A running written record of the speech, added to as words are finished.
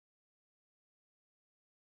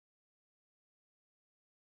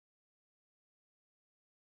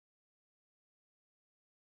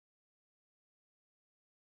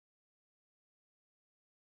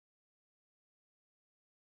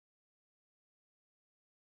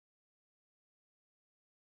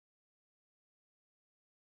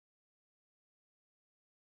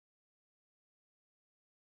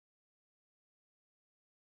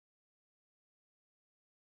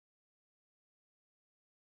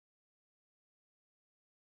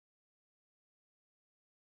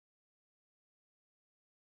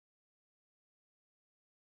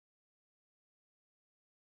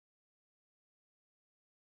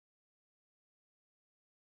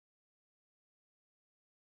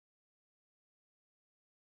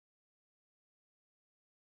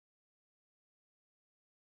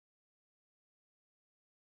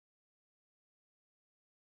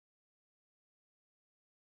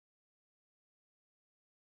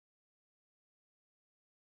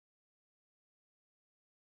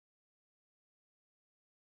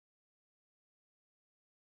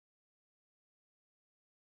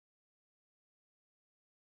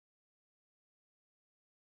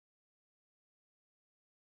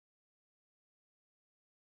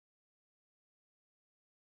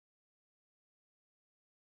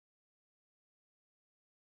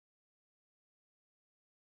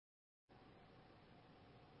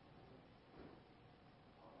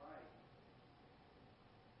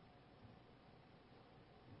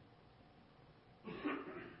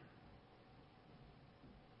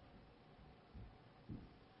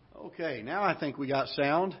Okay, now I think we got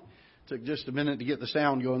sound. Took just a minute to get the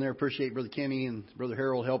sound going there. Appreciate Brother Kenny and Brother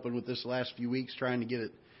Harold helping with this last few weeks, trying to get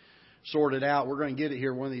it sorted out. We're going to get it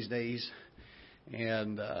here one of these days.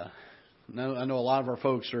 And I know a lot of our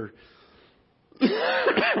folks are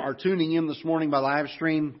are tuning in this morning by live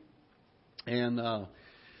stream. And the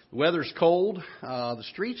weather's cold. The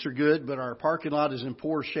streets are good, but our parking lot is in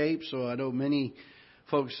poor shape. So I know many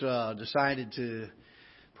folks decided to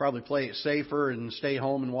probably play it safer and stay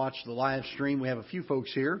home and watch the live stream. We have a few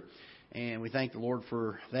folks here, and we thank the Lord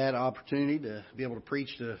for that opportunity to be able to preach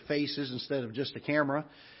to faces instead of just a camera.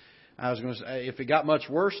 I was going to say, if it got much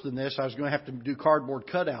worse than this, I was going to have to do cardboard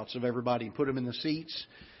cutouts of everybody and put them in the seats,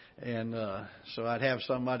 and so I'd have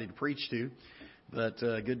somebody to preach to. But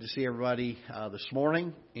good to see everybody this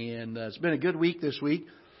morning, and it's been a good week this week.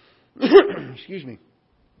 Excuse me.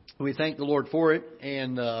 We thank the Lord for it,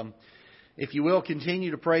 and if you will,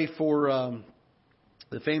 continue to pray for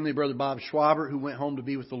the family of Brother Bob Schwabert, who went home to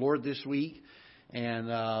be with the Lord this week. And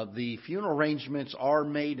the funeral arrangements are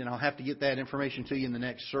made, and I'll have to get that information to you in the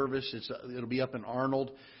next service. It'll be up in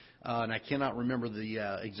Arnold, and I cannot remember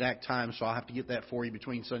the exact time, so I'll have to get that for you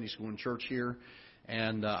between Sunday school and church here.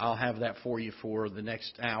 And I'll have that for you for the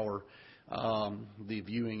next hour, the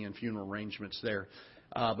viewing and funeral arrangements there.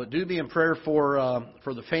 But do be in prayer for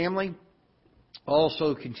the family.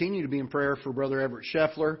 Also, continue to be in prayer for Brother Everett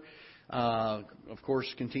Scheffler. Of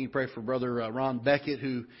course, continue to pray for Brother Ron Beckett,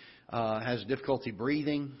 who has difficulty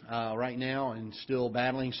breathing right now and still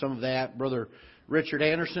battling some of that. Brother Richard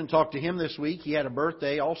Anderson, talked to him this week. He had a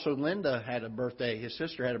birthday. Also, Linda had a birthday. His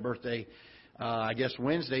sister had a birthday, I guess,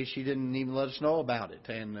 Wednesday. She didn't even let us know about it.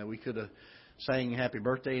 And we could have sang happy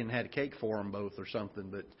birthday and had a cake for them both or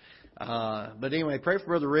something. But anyway, pray for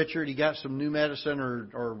Brother Richard. He got some new medicine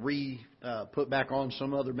or put back on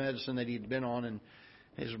some other medicine that he'd been on, and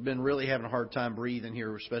has been really having a hard time breathing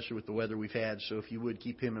here, especially with the weather we've had. So if you would,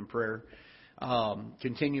 keep him in prayer.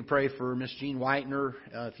 Continue to pray for Miss Jean Whitener,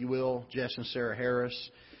 if you will, Jess and Sarah Harris.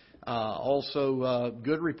 Also,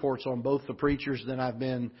 good reports on both the preachers that I've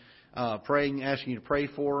been asking you to pray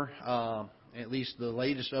for. At least the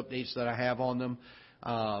latest updates that I have on them.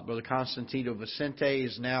 Brother Constantino Vicente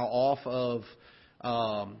is now off of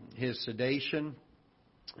his sedation,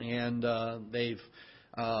 and they've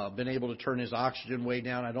been able to turn his oxygen way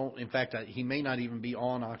down. He may not even be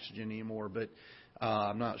on oxygen anymore, but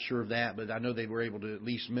I'm not sure of that. But I know they were able to at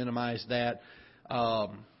least minimize that.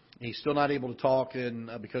 He's still not able to talk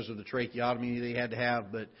because of the tracheotomy they had to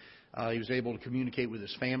have, but he was able to communicate with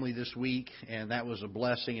his family this week, and that was a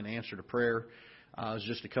blessing and answer to prayer. It was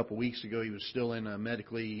just a couple weeks ago. He was still in a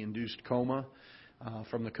medically induced coma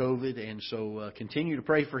from the COVID, and so continue to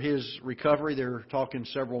pray for his recovery. They're talking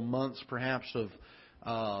several months, perhaps, of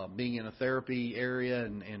being in a therapy area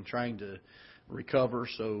and trying to recover.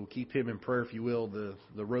 So keep him in prayer, if you will.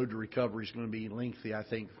 The road to recovery is going to be lengthy, I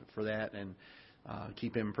think, for that, and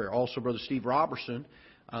keep him in prayer. Also, Brother Steve Robertson,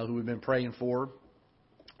 who we've been praying for,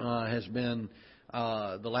 has been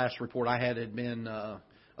the last report I had been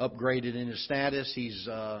upgraded in his status.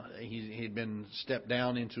 He'd been stepped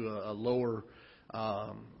down into a lower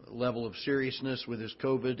level of seriousness with his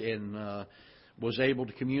COVID, and was able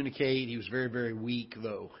to communicate. He was very, very weak,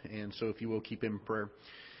 though, and so if you will, keep him in prayer.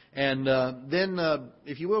 And then,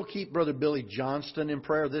 if you will, keep Brother Billy Johnston in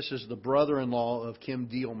prayer. This is the brother-in-law of Kim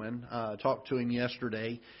Dealman. I talked to him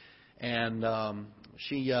yesterday, and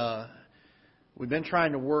we've been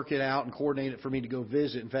trying to work it out and coordinate it for me to go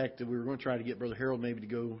visit. In fact, we were going to try to get Brother Harold maybe to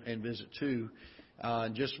go and visit too.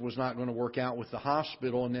 Just was not going to work out with the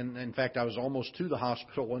hospital. And then, in fact, I was almost to the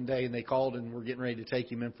hospital one day, and they called and were getting ready to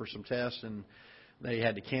take him in for some tests, and they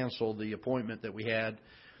had to cancel the appointment that we had.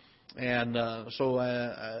 And so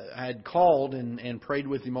I had called and prayed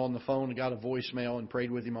with him on the phone and got a voicemail and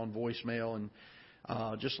prayed with him on voicemail,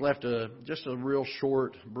 and just left a real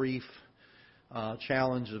short, brief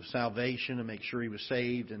challenge of salvation to make sure he was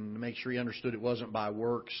saved and to make sure he understood it wasn't by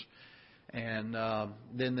works. And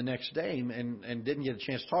then the next day, and didn't get a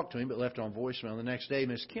chance to talk to him, but left it on voicemail. The next day,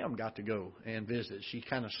 Miss Kim got to go and visit. She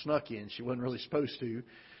kind of snuck in. She wasn't really supposed to.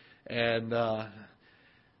 And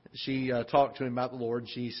she talked to him about the Lord.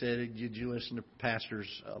 She said, "Did you listen to Pastor's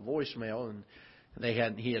voicemail?" And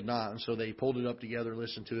he had not. And so they pulled it up together,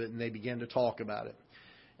 listened to it, and they began to talk about it.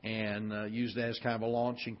 And used that as kind of a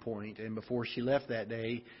launching point. And before she left that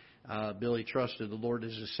day, Billy trusted the Lord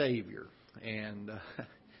as his Savior. And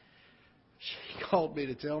she called me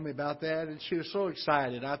to tell me about that, and she was so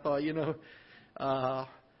excited. I thought, isn't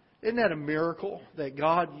that a miracle that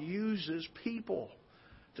God uses people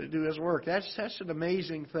to do His work? That's an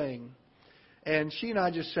amazing thing. And she and I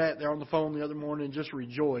just sat there on the phone the other morning and just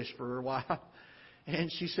rejoiced for a while. And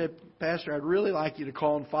she said, Pastor, I'd really like you to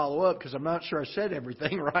call and follow up because I'm not sure I said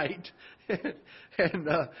everything right.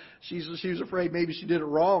 And she was afraid maybe she did it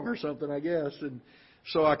wrong or something, I guess. And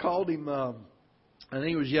so I called him, I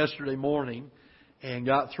think it was yesterday morning, and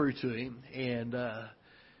got through to him. And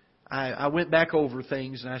I went back over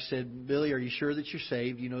things, and I said, Billy, are you sure that you're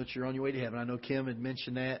saved? You know that you're on your way to heaven. I know Kim had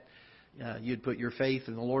mentioned that. You'd put your faith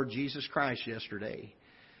in the Lord Jesus Christ yesterday.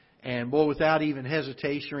 And, boy, without even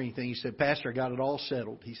hesitation or anything, he said, Pastor, I got it all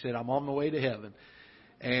settled. He said, I'm on my way to heaven.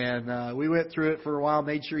 And we went through it for a while,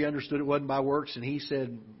 made sure he understood it wasn't by works. And he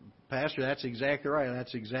said, Pastor, that's exactly right.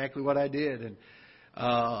 That's exactly what I did. And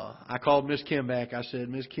I called Miss Kim back. I said,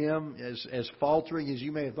 Miss Kim, as faltering as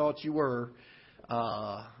you may have thought you were,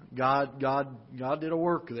 God did a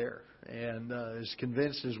work there. And as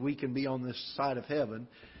convinced as we can be on this side of heaven,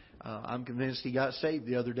 I'm convinced he got saved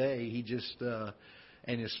the other day. He just...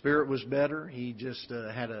 and his spirit was better. He just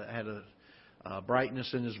had a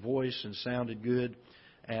brightness in his voice and sounded good,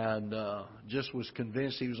 and just was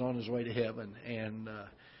convinced he was on his way to heaven. And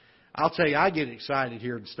I'll tell you, I get excited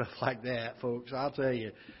hearing stuff like that, folks. I'll tell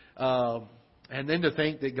you. And then to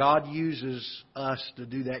think that God uses us to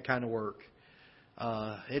do that kind of work.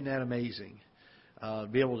 Isn't that amazing?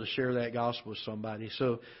 Be able to share that gospel with somebody.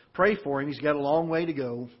 So pray for him. He's got a long way to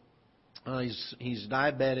go. He's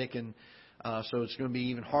diabetic, and so it's going to be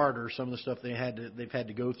even harder. Some of the stuff they've had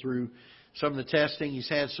to go through. Some of the testing, he's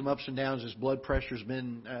had some ups and downs. His blood pressure's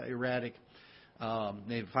been erratic.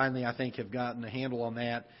 They finally, I think, have gotten a handle on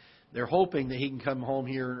that. They're hoping that he can come home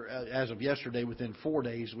here as of yesterday within 4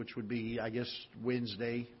 days, which would be, I guess,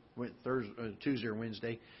 Tuesday or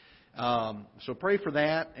Wednesday. So pray for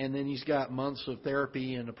that. And then he's got months of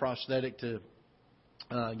therapy and a prosthetic to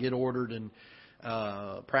get ordered and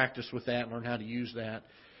practice with that and learn how to use that.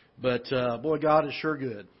 But, boy, God is sure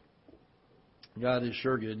good. God is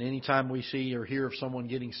sure good. And anytime we see or hear of someone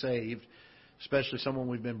getting saved, especially someone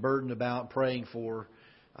we've been burdened about praying for,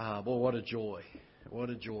 boy, what a joy. What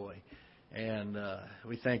a joy. And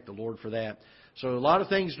we thank the Lord for that. So a lot of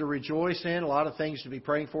things to rejoice in, a lot of things to be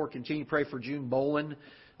praying for. Continue to pray for June Bolin,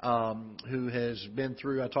 who has been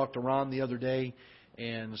through. I talked to Ron the other day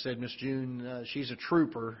and said, Miss June, she's a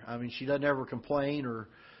trooper. I mean, she doesn't ever complain or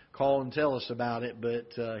call and tell us about it,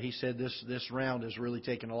 but he said this round has really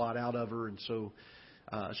taken a lot out of her, and so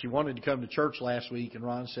she wanted to come to church last week, and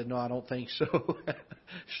Ron said, no, I don't think so.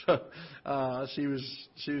 So she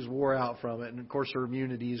was wore out from it, and of course her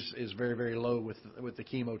immunity is very, very low with the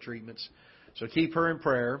chemo treatments. So keep her in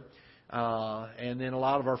prayer, and then a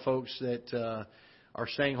lot of our folks that are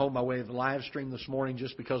staying home by way of the live stream this morning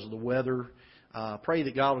just because of the weather. Pray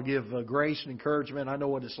that God will give grace and encouragement. I know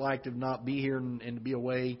what it's like to not be here and to be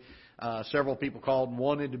away. Several people called and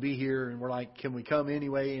wanted to be here, and were like, can we come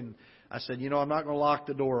anyway? And I said, I'm not going to lock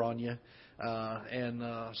the door on you. And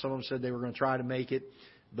some of them said they were going to try to make it.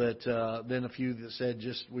 But then a few that said,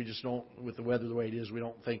 we just don't, with the weather the way it is, we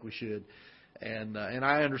don't think we should. And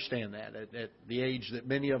I understand that. At the age that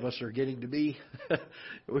many of us are getting to be,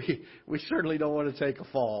 we certainly don't want to take a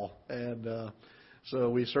fall. And so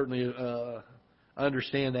we certainly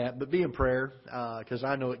understand that. But be in prayer, because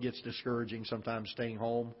I know it gets discouraging sometimes staying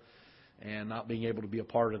home and not being able to be a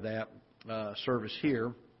part of that service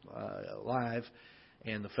here live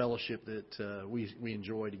and the fellowship that we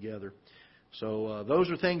enjoy together. So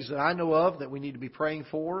those are things that I know of that we need to be praying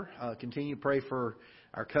for. Continue to pray for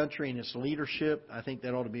our country and its leadership. I think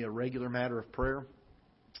that ought to be a regular matter of prayer.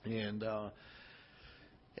 And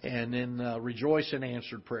then rejoice in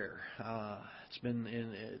answered prayer.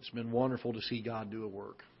 It's been wonderful to see God do a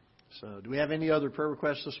work. So, do we have any other prayer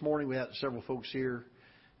requests this morning? We have several folks here.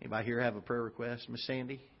 Anybody here have a prayer request? Miss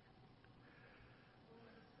Sandy?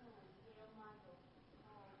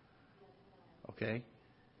 Okay.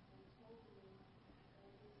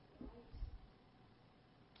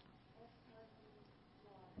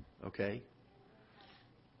 Okay.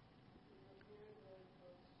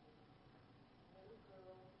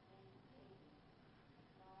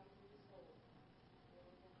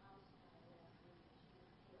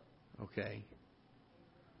 Okay.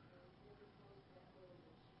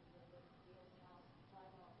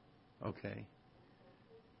 Okay.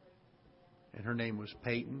 And her name was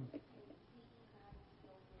Peyton.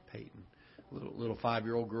 Peyton, little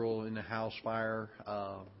 5-year-old girl in the house fire,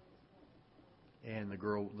 and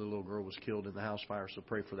the little girl was killed in the house fire. So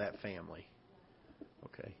pray for that family.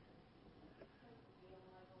 Okay.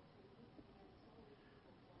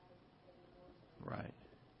 Right.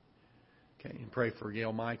 Okay, and pray for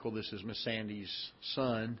Gail Michael. This is Miss Sandy's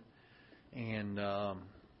son, and the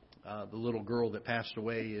little girl that passed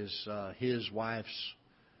away is his wife's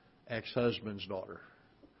ex-husband's daughter.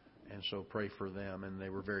 And so pray for them, and they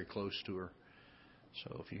were very close to her.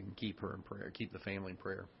 So if you can keep her in prayer, keep the family in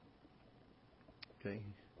prayer. Okay.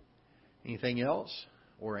 Anything else?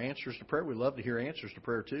 Or answers to prayer? We'd love to hear answers to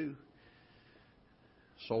prayer too.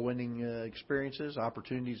 Soul winning experiences,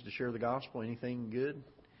 opportunities to share the gospel, anything good?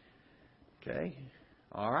 Okay.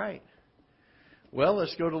 All right. Well,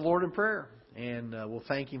 let's go to the Lord in prayer. And we'll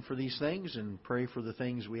thank Him for these things and pray for the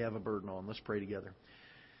things we have a burden on. Let's pray together.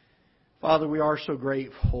 Father, we are so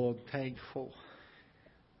grateful and thankful.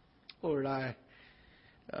 Lord,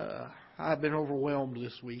 I've been overwhelmed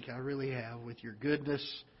this week. I really have, with your goodness,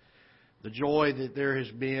 the joy that there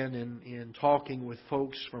has been in talking with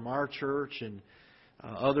folks from our church and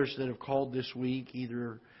others that have called this week,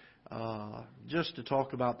 either just to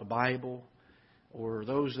talk about the Bible or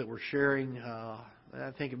those that were sharing.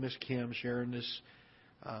 I think of Miss Kim sharing this.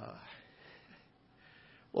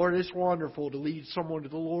 Lord, it's wonderful to lead someone to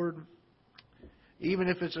the Lord, even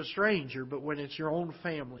if it's a stranger, but when it's your own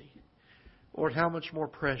family. Lord, how much more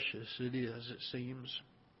precious it is, it seems.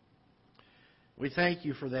 We thank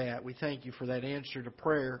you for that. We thank you for that answer to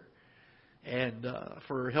prayer and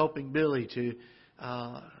for helping Billy to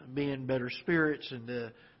be in better spirits and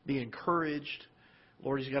to be encouraged.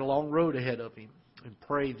 Lord, he's got a long road ahead of him, and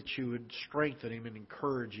pray that you would strengthen him and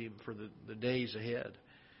encourage him for the days ahead.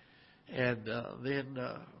 And then,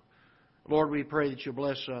 Lord, we pray that you'll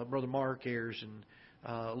bless Brother Mark Ayers and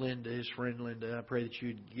Linda, his friend Linda. I pray that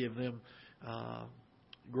you'd give them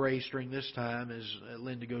grace during this time as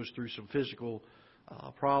Linda goes through some physical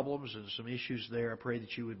problems and some issues there. I pray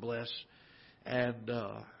that you would bless and,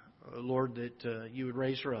 Lord, that you would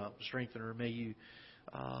raise her up, strengthen her. May you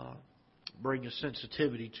bring a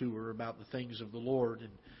sensitivity to her about the things of the Lord and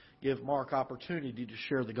give Mark opportunity to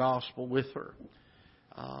share the gospel with her.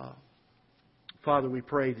 Father, we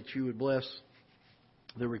pray that you would bless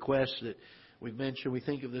the requests that we've mentioned. We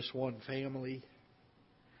think of this one family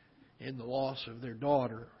in the loss of their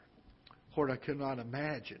daughter. Lord, I could not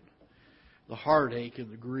imagine the heartache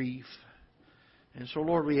and the grief. And so,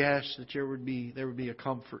 Lord, we ask that there would be a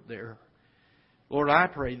comfort there. Lord, I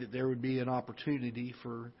pray that there would be an opportunity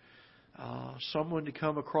for someone to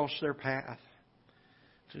come across their path,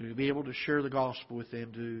 to be able to share the gospel with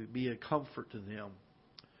them, to be a comfort to them.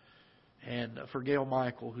 And for Gail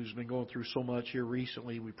Michael, who's been going through so much here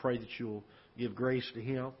recently, we pray that you'll give grace to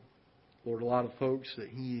him. Lord, a lot of folks that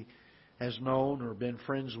he has known or been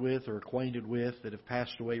friends with or acquainted with that have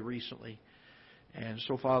passed away recently. And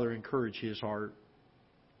so, Father, encourage his heart.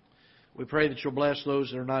 We pray that you'll bless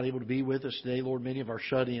those that are not able to be with us today. Lord, many of our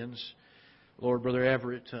shut-ins. Lord, Brother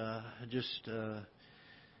Everett,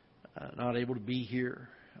 not able to be here.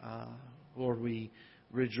 Lord, we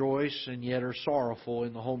rejoice and yet are sorrowful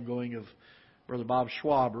in the homegoing of Brother Bob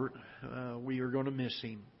Schwabert. We are going to miss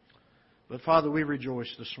him. But, Father, we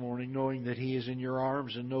rejoice this morning knowing that he is in your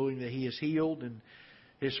arms and knowing that he is healed and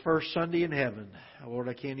his first Sunday in heaven. Lord,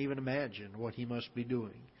 I can't even imagine what he must be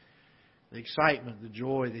doing. The excitement, the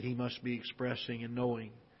joy that he must be expressing and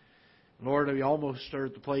knowing. Lord, we almost are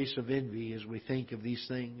at the place of envy as we think of these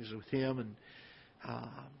things with him. And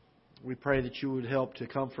we pray that you would help to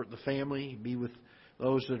comfort the family, be with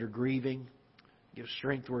those that are grieving, give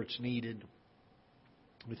strength where it's needed.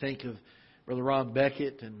 We think of Brother Ron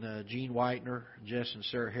Beckett and Gene Whitener, Jess and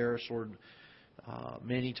Sarah Harris, Lord,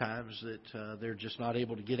 many times that they're just not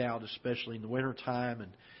able to get out, especially in the wintertime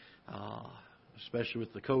and especially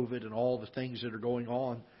with the COVID and all the things that are going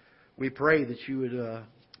on. We pray that you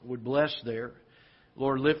would bless there.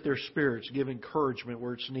 Lord, lift their spirits, give encouragement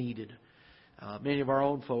where it's needed. Many of our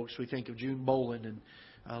own folks, we think of June Boland and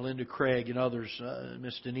Linda Craig and others,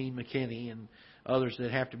 Miss Deneen McKinney and others that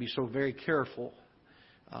have to be so very careful.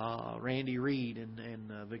 Randy Reed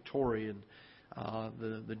and Victoria and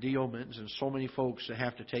the Diomans and so many folks that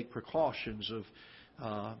have to take precautions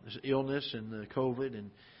of this illness and the COVID. And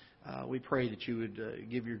we pray that you would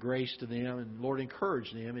give your grace to them and, Lord,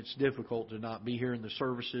 encourage them. It's difficult to not be here in the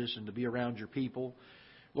services and to be around your people.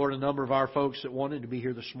 Lord, a number of our folks that wanted to be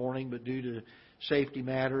here this morning, but due to safety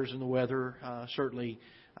matters and the weather, certainly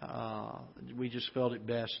we just felt it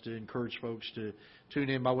best to encourage folks to tune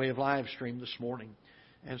in by way of live stream this morning.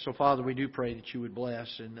 And so, Father, we do pray that you would bless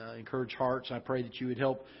and encourage hearts. I pray that you would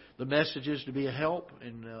help the messages to be a help.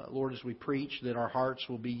 And, Lord, as we preach, that our hearts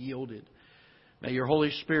will be yielded. May your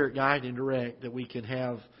Holy Spirit guide and direct, that we can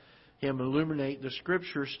have Him illuminate the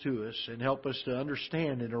Scriptures to us and help us to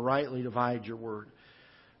understand and to rightly divide your word,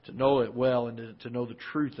 to know it well and to know the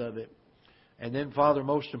truth of it. And then, Father,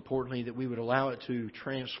 most importantly, that we would allow it to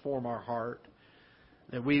transform our heart,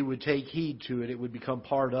 that we would take heed to it, it would become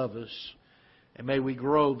part of us. And may we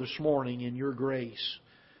grow this morning in your grace.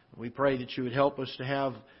 We pray that you would help us to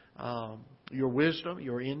have your wisdom,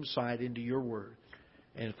 your insight into your word.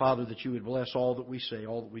 And Father, that you would bless all that we say,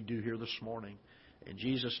 all that we do here this morning. In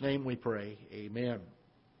Jesus' name we pray. Amen.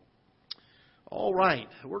 All right.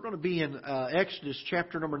 We're going to be in Exodus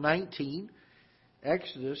chapter number 19.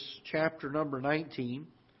 Exodus chapter number 19.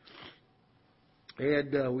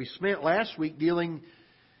 And we spent last week dealing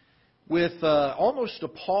with almost a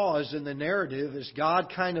pause in the narrative as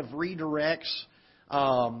God kind of redirects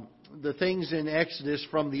the things in Exodus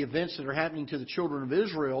from the events that are happening to the children of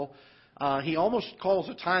Israel. He almost calls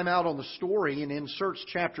a timeout on the story and inserts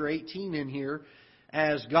chapter 18 in here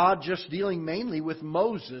as God just dealing mainly with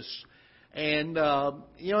Moses. And,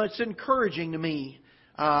 it's encouraging to me.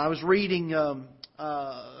 I was reading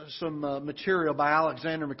some material by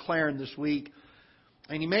Alexander McLaren this week,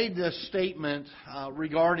 and he made this statement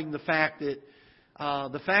regarding the fact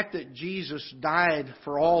that Jesus died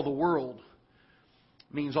for all the world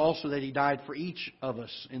means also that He died for each of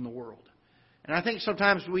us in the world. And I think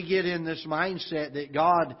sometimes we get in this mindset that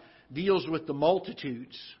God deals with the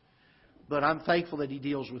multitudes, but I'm thankful that He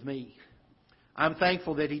deals with me. I'm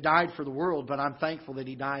thankful that He died for the world, but I'm thankful that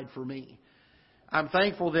He died for me. I'm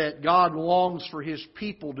thankful that God longs for His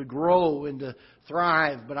people to grow and to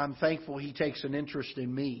thrive, but I'm thankful He takes an interest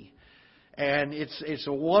in me. And it's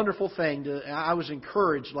a wonderful thing. I was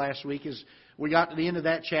encouraged last week as we got to the end of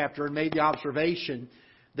that chapter and made the observation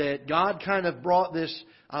that God kind of brought this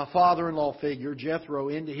father-in-law figure, Jethro,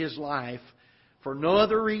 into his life for no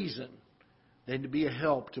other reason than to be a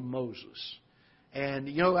help to Moses. And,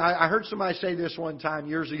 I heard somebody say this one time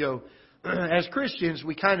years ago. As Christians,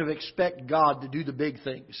 we kind of expect God to do the big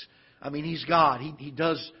things. I mean, He's God. He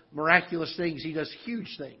does miraculous things. He does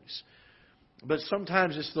huge things. But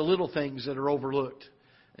sometimes it's the little things that are overlooked.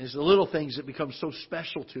 It's the little things that become so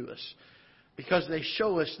special to us, because they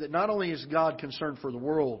show us that not only is God concerned for the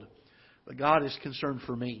world, but God is concerned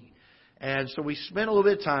for me. And so we spent a little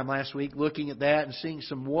bit of time last week looking at that and seeing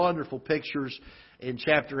some wonderful pictures in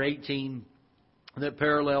chapter 18 that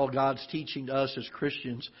parallel God's teaching to us as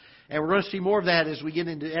Christians. And we're going to see more of that as we get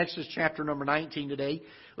into Exodus chapter number 19 today.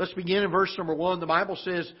 Let's begin in verse number 1. The Bible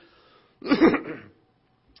says,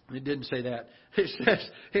 it didn't say that. It says,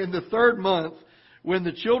 in the 3rd month, when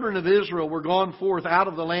the children of Israel were gone forth out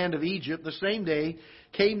of the land of Egypt, the same day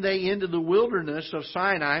came they into the wilderness of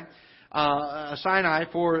Sinai,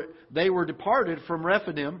 for they were departed from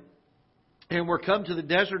Rephidim, and were come to the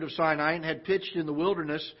desert of Sinai, and had pitched in the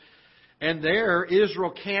wilderness. And there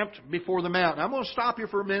Israel camped before the mountain. I'm going to stop here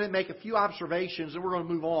for a minute, make a few observations, and we're going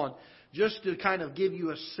to move on, just to kind of give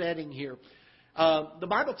you a setting here. The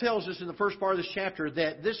Bible tells us in the first part of this chapter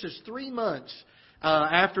that this is 3 months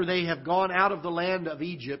after they have gone out of the land of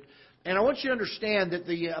Egypt. And I want you to understand that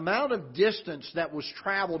the amount of distance that was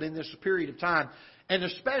traveled in this period of time, and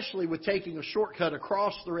especially with taking a shortcut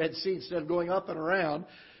across the Red Sea instead of going up and around,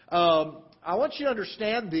 I want you to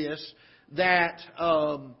understand this, that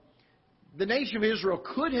the nation of Israel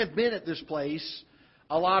could have been at this place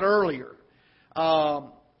a lot earlier.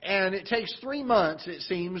 And it takes 3 months, it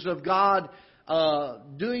seems, of God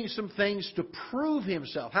doing some things to prove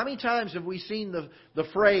Himself. How many times have we seen the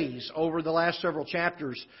phrase over the last several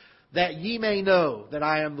chapters, that ye may know that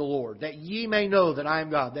I am the Lord, that ye may know that I am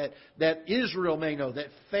God, that Israel may know, that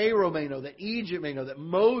Pharaoh may know, that Egypt may know, that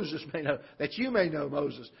Moses may know, that you may know,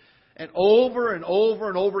 Moses. And over and over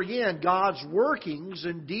and over again, God's workings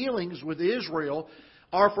and dealings with Israel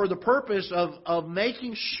are for the purpose of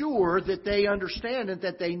making sure that they understand and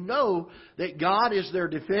that they know that God is their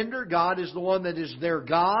defender. God is the one that is their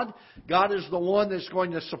God. God is the one that's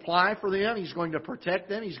going to supply for them. He's going to protect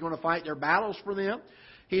them. He's going to fight their battles for them.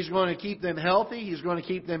 He's going to keep them healthy. He's going to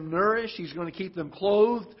keep them nourished. He's going to keep them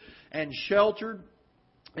clothed and sheltered.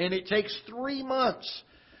 And it takes 3 months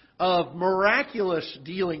of miraculous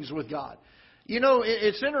dealings with God.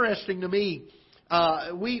 It's interesting to me.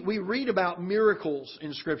 We read about miracles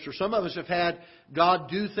in Scripture. Some of us have had God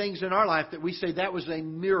do things in our life that we say that was a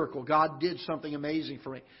miracle. God did something amazing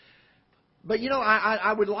for me. But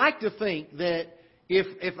I would like to think that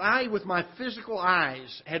if I, with my physical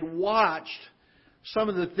eyes, had watched some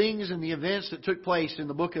of the things and the events that took place in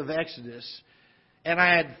the book of Exodus, and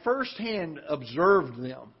I had firsthand observed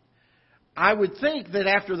them, I would think that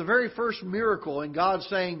after the very first miracle and God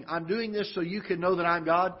saying, I'm doing this so you can know that I'm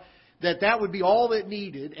God, that would be all that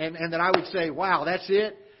needed, and that I would say, wow, that's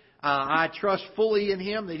it. I trust fully in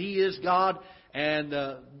Him that He is God.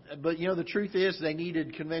 But the truth is they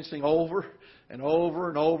needed convincing over and over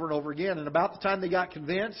and over and over again. And about the time they got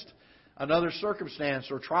convinced, another circumstance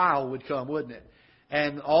or trial would come, wouldn't it?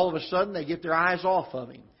 And all of a sudden they get their eyes off of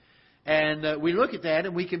Him. And we look at that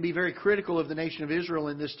and we can be very critical of the nation of Israel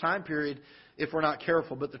in this time period if we're not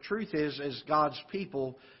careful. But the truth is, as God's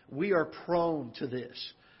people, we are prone to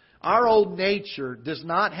this. Our old nature does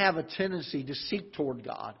not have a tendency to seek toward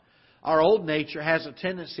God. Our old nature has a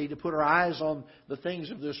tendency to put our eyes on the things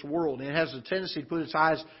of this world. And it has a tendency to put its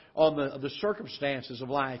eyes on the circumstances of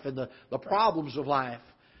life and the problems of life.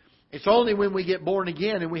 It's only when we get born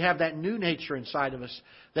again and we have that new nature inside of us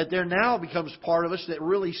that there now becomes part of us that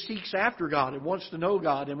really seeks after God and wants to know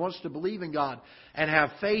God and wants to believe in God and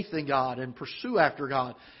have faith in God and pursue after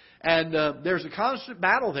God. And there's a constant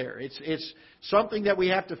battle there. It's something that we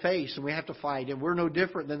have to face and we have to fight. And we're no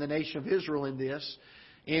different than the nation of Israel in this,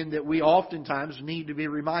 in that we oftentimes need to be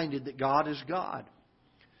reminded that God is God.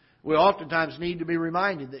 We oftentimes need to be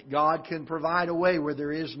reminded that God can provide a way where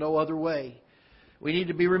there is no other way. We need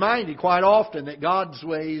to be reminded quite often that God's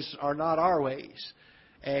ways are not our ways,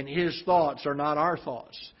 and His thoughts are not our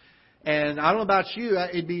thoughts. And I don't know about you,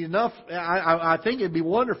 it'd be enough. I think it'd be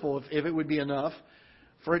wonderful if it would be enough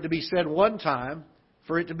for it to be said one time,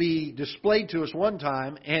 for it to be displayed to us one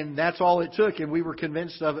time, and that's all it took, and we were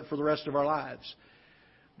convinced of it for the rest of our lives.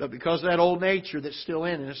 But because of that old nature that's still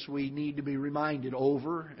in us, we need to be reminded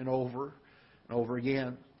over and over and over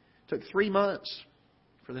again. It took 3 months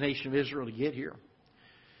for the nation of Israel to get here.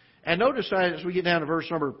 And notice as we get down to verse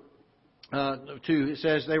number 2, it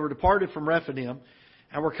says, "They were departed from Rephidim,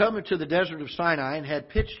 and were coming to the desert of Sinai, and had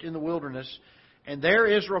pitched in the wilderness. And there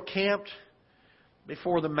Israel camped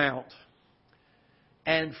before the mount.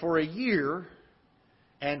 And for a year,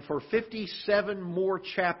 and for 57 more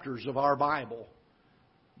chapters of our Bible,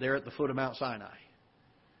 they're at the foot of Mount Sinai.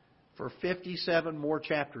 For 57 more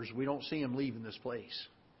chapters, we don't see them leaving this place.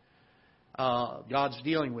 God's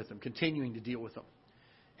dealing with them, continuing to deal with them.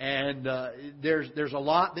 And there's a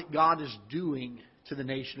lot that God is doing to the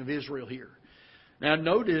nation of Israel here. Now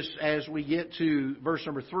notice as we get to verse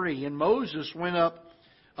number 3, "And Moses went up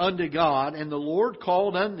unto God, and the Lord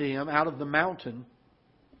called unto him out of the mountain,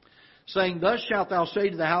 saying, Thus shalt thou say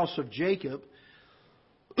to the house of Jacob,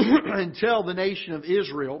 and tell the nation of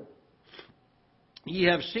Israel, Ye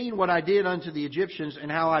have seen what I did unto the Egyptians,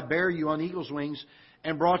 and how I bare you on eagle's wings,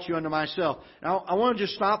 and brought you unto myself." Now, I want to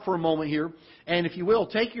just stop for a moment here. And if you will,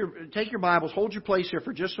 take your Bibles, hold your place here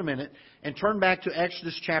for just a minute, and turn back to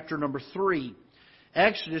Exodus chapter number 3.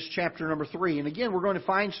 Exodus chapter number 3. And again, we're going to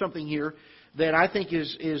find something here that I think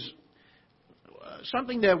is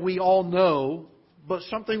something that we all know, but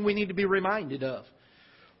something we need to be reminded of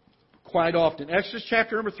quite often. Exodus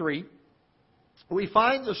chapter number 3. We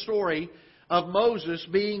find the story of Moses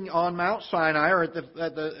being on Mount Sinai, or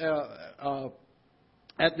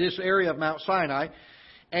at this area of Mount Sinai,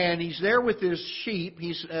 and he's there with his sheep.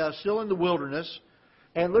 He's still in the wilderness.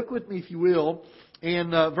 And look with me, if you will,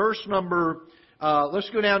 in verse number, let's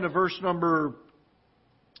go down to verse number,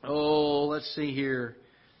 let's see here.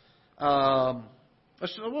 We'll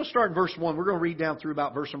start in verse 1. We're going to read down through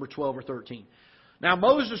about verse number 12 or 13. "Now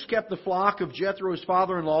Moses kept the flock of Jethro, his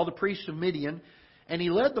father-in-law, the priest of Midian, and he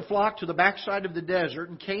led the flock to the backside of the desert,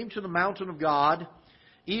 and came to the mountain of God,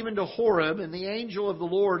 even to Horeb, and the angel of the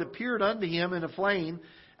Lord appeared unto him in a flame,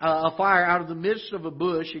 a fire out of the midst of a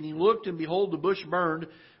bush. And he looked, and behold, the bush burned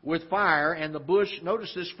with fire, and the bush,"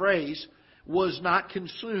 notice this phrase, "was not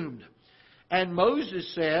consumed. And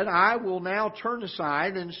Moses said, I will now turn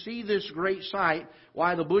aside and see this great sight,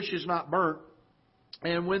 why the bush is not burnt.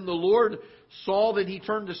 And when the Lord saw that he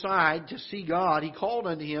turned aside to see God, he called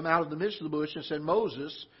unto him out of the midst of the bush and said,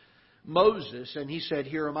 Moses, Moses. And he said,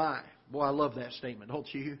 Here am I." Boy, I love that statement,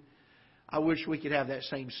 don't you? I wish we could have that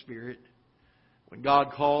same spirit. When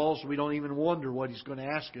God calls, we don't even wonder what He's going to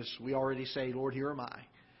ask us. We already say, Lord, here am I.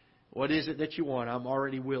 What is it that you want? I'm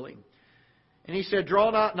already willing. And He said,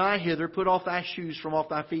 Draw not nigh hither, put off thy shoes from off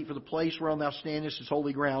thy feet, for the place whereon thou standest is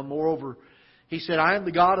holy ground. Moreover, He said, I am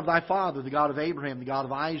the God of thy father, the God of Abraham, the God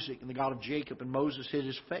of Isaac, and the God of Jacob. And Moses hid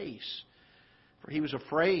his face, for he was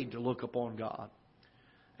afraid to look upon God.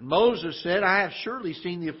 And Moses said, I have surely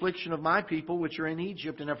seen the affliction of my people which are in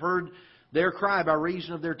Egypt, and have heard their cry by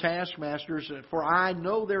reason of their taskmasters. For I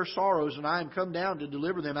know their sorrows, and I am come down to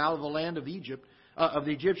deliver them out of the land of Egypt, of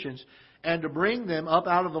the Egyptians, and to bring them up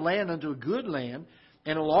out of the land unto a good land,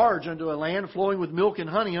 and a large, unto a land flowing with milk and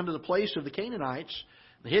honey, unto the place of the Canaanites,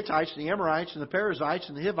 the Hittites, the Amorites, and the Perizzites,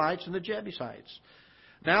 and the Hivites, and the Jebusites.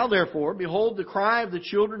 Now therefore, behold, the cry of the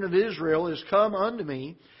children of Israel is come unto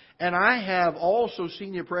me, and I have also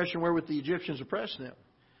seen the oppression wherewith the Egyptians oppress them.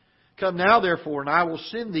 Come now therefore, and I will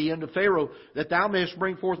send thee unto Pharaoh, that thou mayest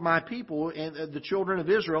bring forth my people and the children of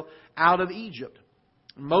Israel out of Egypt.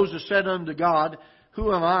 And Moses said unto God,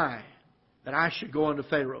 Who am I, that I should go unto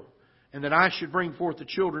Pharaoh, and that I should bring forth the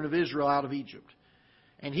children of Israel out of Egypt.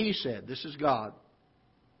 And he said," this is God,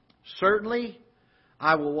 "Certainly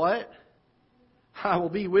I will" what? "I will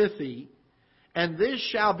be with thee, and this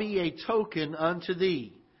shall be a token unto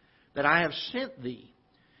thee, that I have sent thee.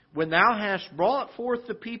 When thou hast brought forth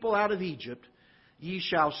the people out of Egypt, ye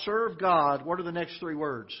shall serve God." What are the next three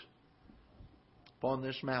words? "Upon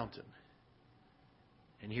this mountain."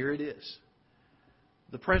 And here it is.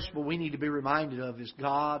 The principle we need to be reminded of is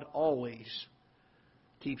God always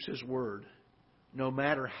keeps His word, no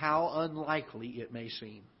matter how unlikely it may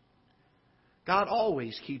seem. God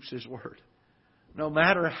always keeps His word, no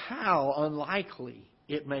matter how unlikely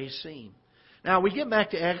it may seem. Now, we get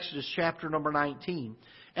back to Exodus chapter number 19.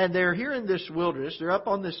 And they're here in this wilderness. They're up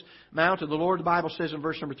on this mountain. The Lord, the Bible says in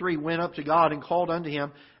verse number 3, "went up to God and called unto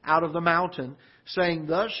Him out of the mountain, saying,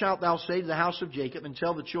 Thus shalt thou say to the house of Jacob, and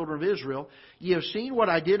tell the children of Israel, Ye have seen what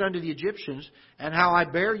I did unto the Egyptians, and how I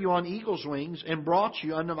bare you on eagle's wings, and brought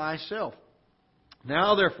you unto myself.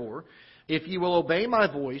 Now therefore, if ye will obey my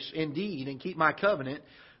voice indeed, and keep my covenant,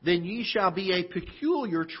 then ye shall be a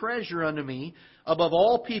peculiar treasure unto me above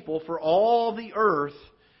all people, for all the earth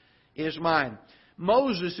is mine."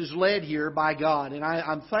 Moses is led here by God, and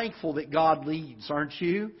I'm thankful that God leads, aren't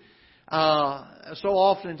you? So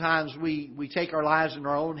oftentimes we take our lives in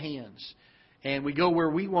our own hands, and we go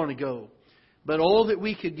where we want to go. But oh, that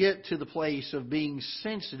we could get to the place of being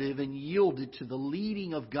sensitive and yielded to the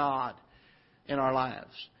leading of God in our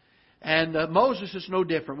lives. And Moses is no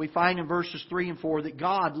different. We find in verses 3 and 4 that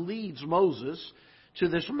God leads Moses to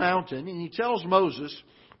this mountain, and He tells Moses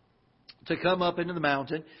to come up into the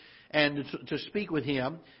mountain and to speak with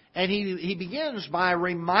Him. And he begins by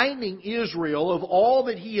reminding Israel of all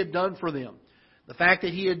that He had done for them. The fact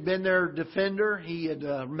that He had been their defender. He had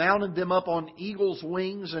mounted them up on eagle's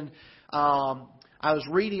wings. And I was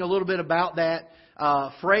reading a little bit about that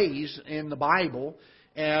phrase in the Bible.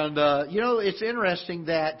 And, it's interesting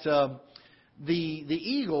that the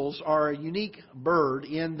eagles are a unique bird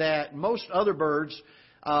in that most other birds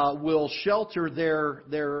will shelter their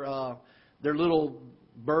little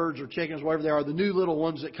birds or chickens, whatever they are, the new little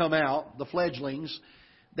ones that come out, the fledglings.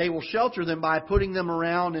 They will shelter them by putting them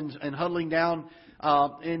around and huddling down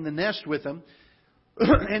in the nest with them.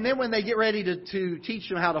 And then when they get ready to teach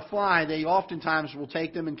them how to fly, they oftentimes will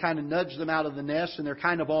take them and kind of nudge them out of the nest, and they're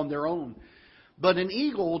kind of on their own. But an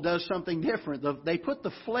eagle does something different. They put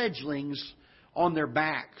the fledglings on their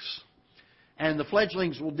backs. And the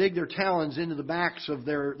fledglings will dig their talons into the backs of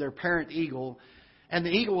their parent eagle. And the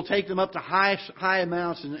eagle will take them up to high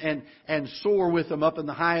amounts and soar with them up in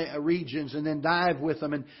the high regions, and then dive with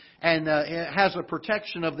them. And it has a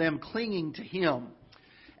protection of them clinging to Him.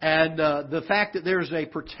 And the fact that there's a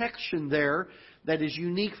protection there that is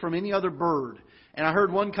unique from any other bird. And I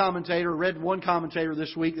read one commentator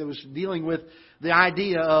this week that was dealing with the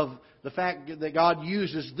idea of the fact that God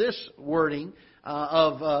uses this wording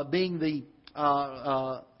of being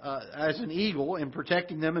as an eagle and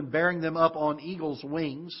protecting them and bearing them up on eagle's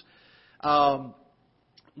wings,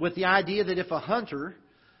 with the idea that if a hunter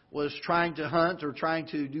was trying to hunt or trying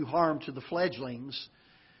to do harm to the fledglings,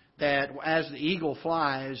 that as the eagle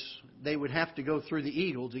flies, they would have to go through the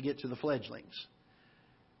eagle to get to the fledglings.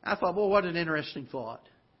 I thought, well, what an interesting thought.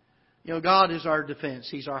 God is our defense.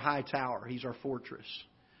 He's our high tower. He's our fortress.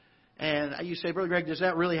 And you say, Brother Greg, does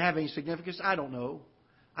that really have any significance? I don't know,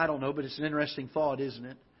 but it's an interesting thought, isn't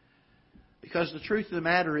it? Because the truth of the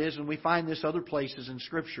matter is, and we find this other places in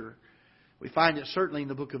Scripture, we find it certainly in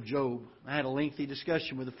the book of Job. I had a lengthy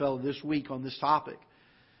discussion with a fellow this week on this topic,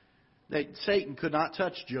 that Satan could not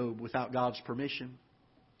touch Job without God's permission.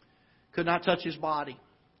 Could not touch his body.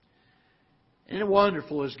 Isn't it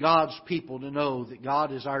wonderful as God's people to know that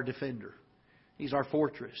God is our defender? He's our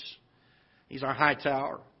fortress. He's our high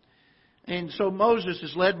tower. And so Moses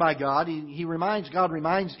is led by God. God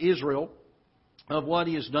reminds Israel of what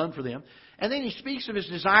He has done for them. And then He speaks of His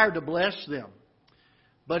desire to bless them.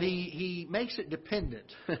 But He makes it dependent.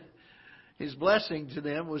 His blessing to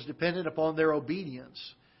them was dependent upon their obedience.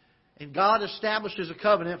 And God establishes a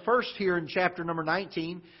covenant first here in chapter number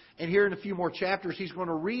 19. And here in a few more chapters, He's going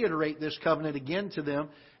to reiterate this covenant again to them.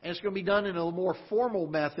 And it's going to be done in a more formal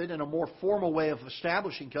method and a more formal way of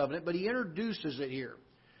establishing covenant. But He introduces it here.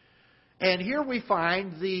 And here we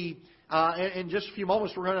find in just a few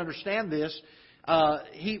moments we're going to understand this,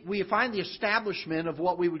 we find the establishment of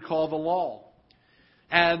what we would call the law.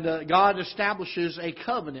 And God establishes a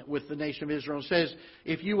covenant with the nation of Israel and says,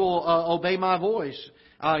 if you will obey my voice,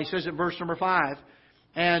 He says in verse number 5,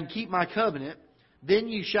 and keep my covenant, then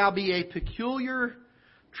you shall be a peculiar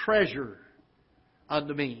treasure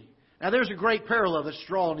unto me. Now there's a great parallel that's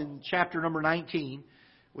drawn in chapter number 19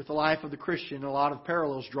 with the life of the Christian, a lot of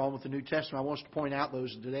parallels drawn with the New Testament. I want us to point out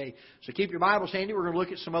those today. So keep your Bibles handy. We're going to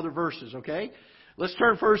look at some other verses, okay? Let's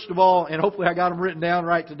turn first of all, and hopefully I got them written down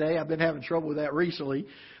right today. I've been having trouble with that recently,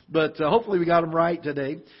 but hopefully we got them right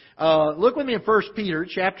today. Look with me in 1 Peter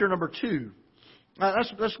chapter number 2.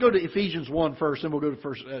 Let's go to Ephesians 1 first, then we'll go to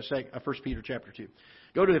 1 Peter chapter 2.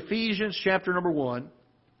 Go to Ephesians chapter number 1.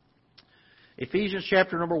 Ephesians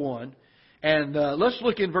chapter number 1. And let's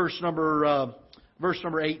look in verse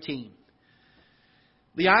number 18.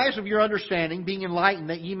 The eyes of your understanding being enlightened,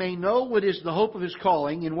 that ye may know what is the hope of His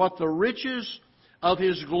calling, and what the riches of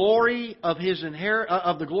His glory of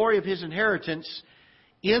the glory of His inheritance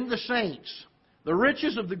in the saints. The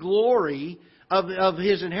riches of the glory of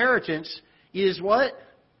His inheritance is what?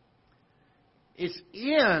 It's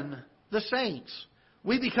in the saints.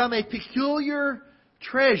 We become a peculiar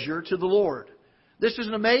treasure to the Lord. This is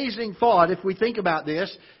an amazing thought if we think about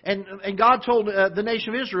this. And God told the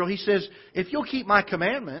nation of Israel, He says, if you'll keep My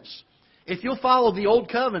commandments, if you'll follow the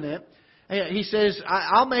Old Covenant, He says,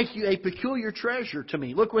 I'll make you a peculiar treasure to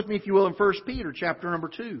Me. Look with me, if you will, in 1 Peter chapter number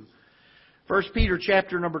 2. 1 Peter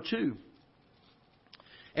chapter number 2.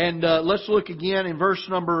 And let's look again in verse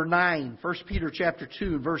number 9. 1 Peter chapter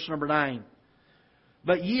 2, verse number 9.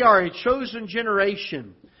 But ye are a chosen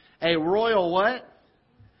generation, a royal what?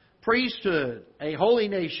 Priesthood, a holy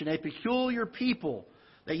nation, a peculiar people,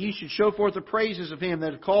 that ye should show forth the praises of Him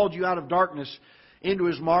that hath called you out of darkness into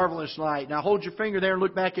His marvelous light. Now hold your finger there and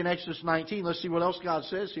look back in Exodus 19. Let's see what else God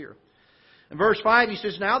says here. In verse 5 He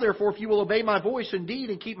says, Now therefore, if you will obey My voice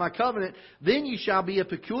indeed and keep My covenant, then ye shall be a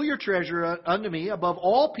peculiar treasure unto Me above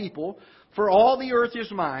all people, for all the earth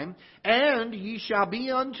is Mine, and ye shall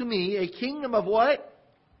be unto Me a kingdom of what?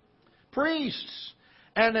 Priests.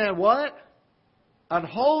 And a what? An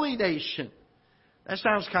holy nation. That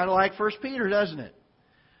sounds kind of like 1 Peter, doesn't it?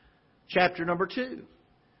 Chapter number 2.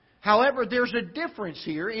 However, there's a difference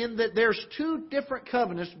here in that there's two different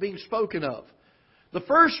covenants being spoken of. The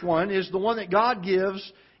first one is the one that God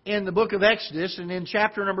gives in the book of Exodus, and in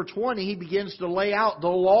chapter number 20 He begins to lay out the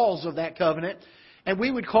laws of that covenant, and we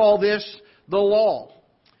would call this the law.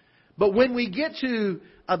 But when we get to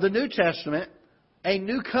the New Testament, a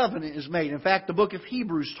new covenant is made. In fact, the book of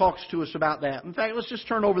Hebrews talks to us about that. In fact, let's just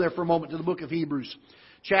turn over there for a moment to the book of Hebrews.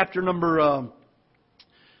 Chapter number,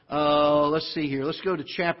 let's see here. Let's go to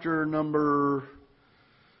chapter number,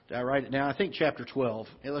 did I write it down? I think chapter 12.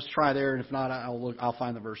 Let's try there, and if not, I'll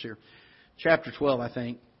find the verse here. Chapter 12, I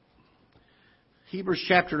think. Hebrews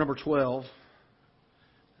chapter number 12.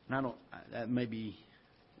 And that may be,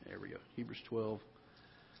 there we go. Hebrews 12.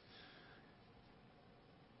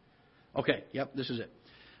 Okay, yep, this is it.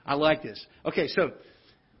 I like this. Okay, so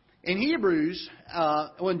in Hebrews,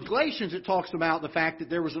 in Galatians, it talks about the fact that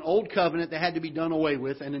there was an old covenant that had to be done away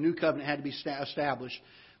with, and a new covenant had to be established.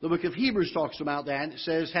 The book of Hebrews talks about that. And it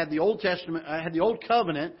says, had the Old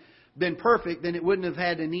covenant been perfect, then it wouldn't have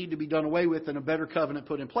had a need to be done away with and a better covenant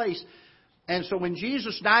put in place. And so when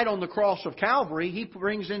Jesus died on the cross of Calvary, He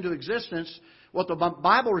brings into existence what the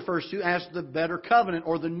Bible refers to as the better covenant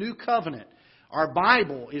or the new covenant. Our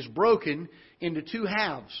Bible is broken into two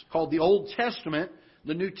halves called the Old Testament,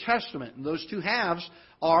 the New Testament. And those two halves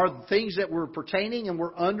are things that were pertaining and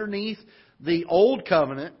were underneath the Old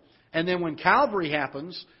Covenant. And then when Calvary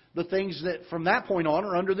happens, the things that from that point on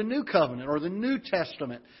are under the New Covenant or the New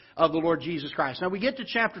Testament of the Lord Jesus Christ. Now we get to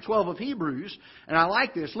chapter 12 of Hebrews, and I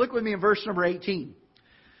like this. Look with me in verse number 18.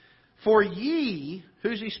 For ye,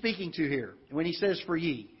 who's He speaking to here? When He says for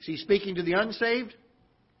ye, is He speaking to the unsaved?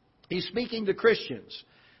 He's speaking to Christians.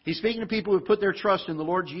 He's speaking to people who put their trust in the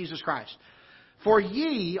Lord Jesus Christ. For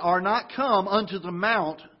ye are not come unto the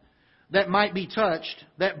mount that might be touched,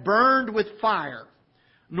 that burned with fire,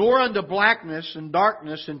 nor unto blackness and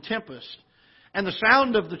darkness and tempest, and the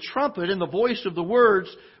sound of the trumpet and the voice of the words,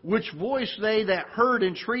 which voice they that heard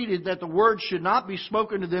entreated that the words should not be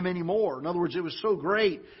spoken to them any more. In other words, it was so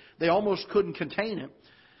great, they almost couldn't contain it.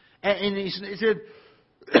 And he said,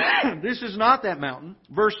 this is not that mountain.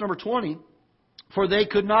 Verse number 20. For they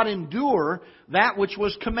could not endure that which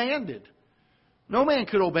was commanded. No man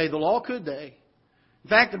could obey the law, could they? In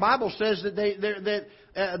fact, the Bible says that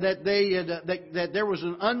that there was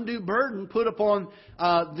an undue burden put upon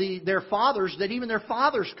their fathers that even their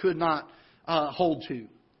fathers could not hold to.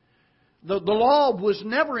 The law was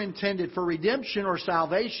never intended for redemption or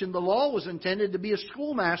salvation. The law was intended to be a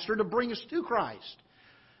schoolmaster to bring us to Christ,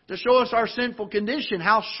 to show us our sinful condition,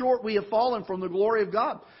 how short we have fallen from the glory of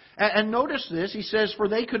God. And notice this, he says, for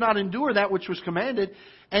they could not endure that which was commanded,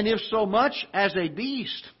 and if so much as a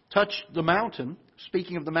beast touched the mountain,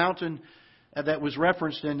 speaking of the mountain that was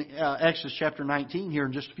referenced in Exodus chapter 19 here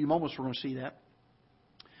in just a few moments, we're going to see that.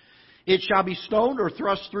 It shall be stoned or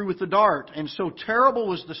thrust through with the dart. And so terrible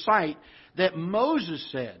was the sight that Moses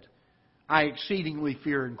said, I exceedingly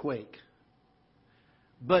fear and quake.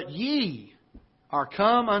 But ye are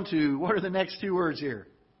come unto, what are the next two words here?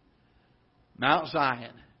 Mount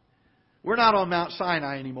Zion. We're not on Mount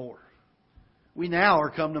Sinai anymore. We now are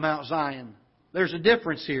come to Mount Zion. There's a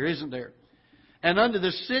difference here, isn't there? And unto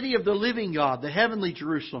the city of the living God, the heavenly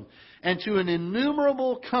Jerusalem, and to an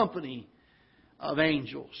innumerable company of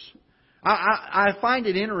angels. I find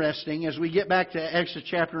it interesting as we get back to Exodus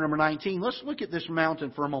chapter number 19. Let's look at this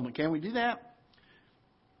mountain for a moment. Can we do that?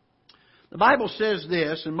 The Bible says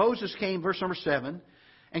this, and Moses came, verse number 7,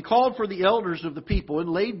 and called for the elders of the people, and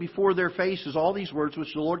laid before their faces all these words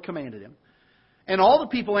which the Lord commanded him. And all the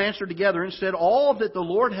people answered together and said, All that the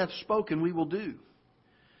Lord hath spoken we will do.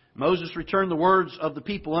 Moses returned the words of the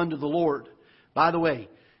people unto the Lord. By the way,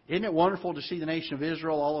 isn't it wonderful to see the nation of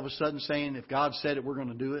Israel all of a sudden saying, if God said it, we're going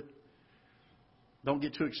to do it? Don't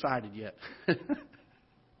get too excited yet.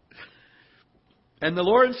 And the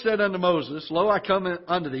Lord said unto Moses, Lo, I come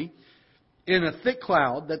unto thee in a thick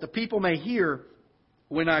cloud, that the people may hear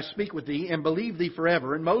when I speak with thee, and believe thee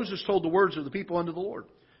forever. And Moses told the words of the people unto the Lord.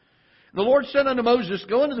 The Lord said unto Moses,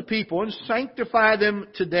 Go unto the people, and sanctify them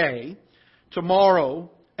today,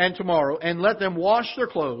 tomorrow, and let them wash their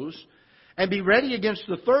clothes, and be ready against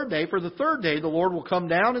the third day. For the third day the Lord will come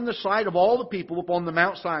down in the sight of all the people upon the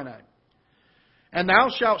Mount Sinai. And thou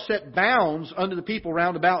shalt set bounds unto the people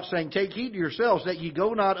round about, saying, Take heed to yourselves, that ye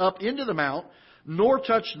go not up into the mount, nor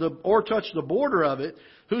touch the border of it.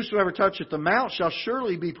 Whosoever toucheth the mount shall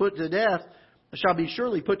surely be put to death. Shall be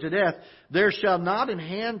surely put to death. There shall not an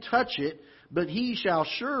hand touch it, but he shall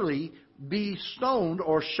surely be stoned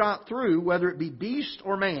or shot through, whether it be beast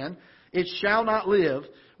or man. It shall not live.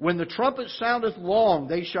 When the trumpet soundeth long,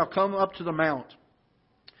 they shall come up to the mount.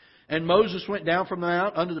 And Moses went down from the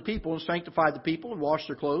mount unto the people, and sanctified the people, and washed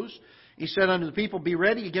their clothes. He said unto the people, Be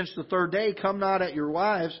ready against the third day, come not at your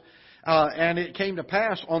wives. And it came to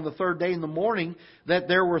pass on the third day in the morning that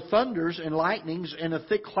there were thunders and lightnings and a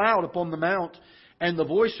thick cloud upon the mount, and the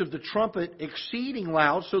voice of the trumpet exceeding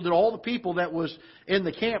loud, so that all the people that was in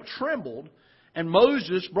the camp trembled. And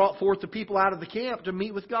Moses brought forth the people out of the camp to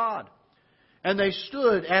meet with God. And they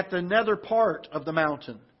stood at the nether part of the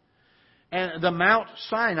mountain. And the Mount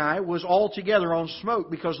Sinai was altogether on smoke,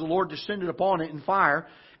 because the Lord descended upon it in fire,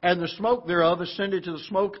 and the smoke thereof ascended to the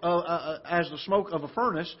smoke as the smoke of a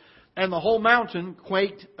furnace, and the whole mount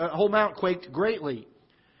quaked greatly.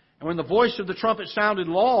 And when the voice of the trumpet sounded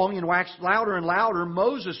long and waxed louder and louder,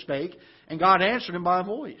 Moses spake, and God answered him by a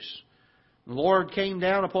voice. The Lord came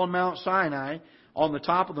down upon Mount Sinai on the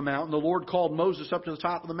top of the mountain. The Lord called Moses up to the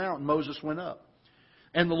top of the mountain. Moses went up.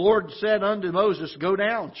 And the Lord said unto Moses, Go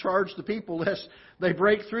down, charge the people, lest they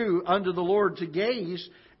break through unto the Lord to gaze,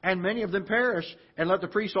 and many of them perish. And let the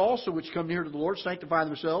priests also which come near to the Lord sanctify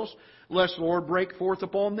themselves, lest the Lord break forth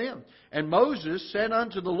upon them. And Moses said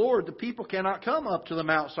unto the Lord, The people cannot come up to the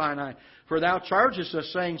Mount Sinai, for thou chargest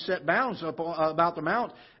us, saying, Set bounds about the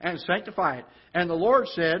mount, and sanctify it. And the Lord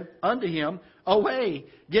said unto him, Away,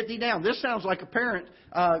 get thee down. This sounds like a parent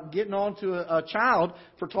getting on to a child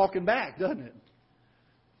for talking back, doesn't it?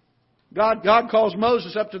 God calls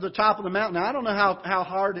Moses up to the top of the mountain. Now, I don't know how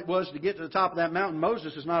hard it was to get to the top of that mountain.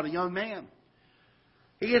 Moses is not a young man.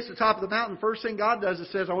 He gets to the top of the mountain. First thing God does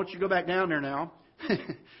is says, I want you to go back down there now.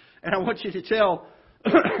 And I want you to tell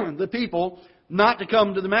the people not to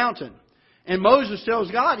come to the mountain. And Moses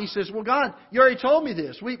tells God, he says, Well, God, you already told me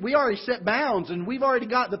this. We already set bounds, and we've already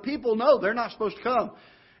got the people know they're not supposed to come.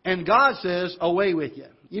 And God says, Away with you.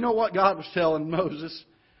 You know what God was telling Moses?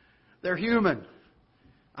 They're human.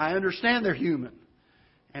 I understand they're human.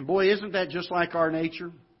 And boy, isn't that just like our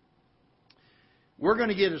nature? We're going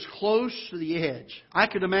to get as close to the edge. I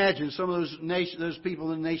could imagine some of those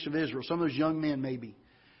people in the nation of Israel, some of those young men maybe,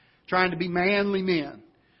 trying to be manly men.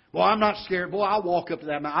 Well, I'm not scared. Boy, I'll walk up to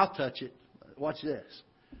that mountain. I'll touch it. Watch this.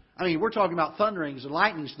 I mean, we're talking about thunderings and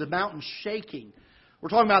lightnings, the mountain shaking. We're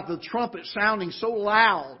talking about the trumpet sounding so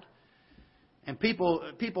loud. And people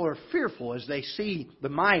are fearful as they see the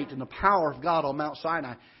might and the power of God on Mount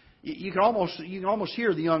Sinai. You can almost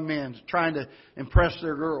hear the young men trying to impress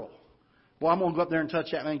their girl. Well, I'm going to go up there and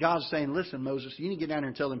touch that man. God's saying, Listen, Moses, you need to get down there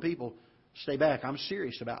and tell them people, stay back. I'm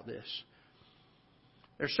serious about this.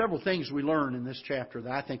 There's several things we learn in this chapter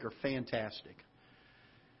that I think are fantastic.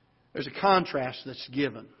 There's a contrast that's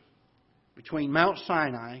given between Mount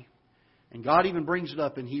Sinai, and God even brings it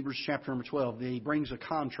up in Hebrews chapter number 12. He brings a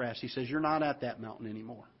contrast. He says, You're not at that mountain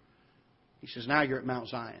anymore. He says, Now you're at Mount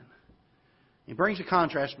Zion. He brings a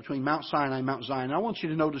contrast between Mount Sinai and Mount Zion. And I want you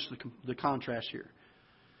to notice the contrast here.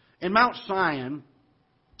 In Mount Zion,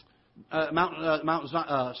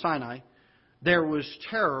 Sinai, there was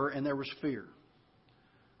terror and there was fear.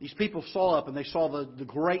 These people saw up and they saw the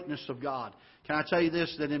greatness of God. Can I tell you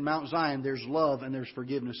this, that in Mount Zion there's love and there's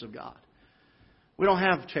forgiveness of God. We don't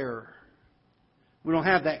have terror. We don't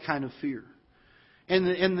have that kind of fear.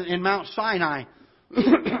 In Mount Sinai,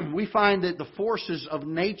 we find that the forces of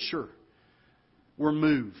nature were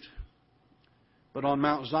moved. But on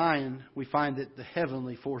Mount Zion, we find that the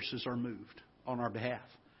heavenly forces are moved on our behalf.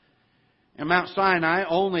 In Mount Sinai,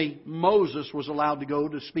 only Moses was allowed to go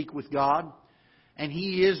to speak with God. And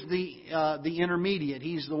he is the intermediate.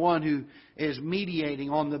 He's the one who is mediating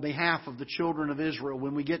on the behalf of the children of Israel.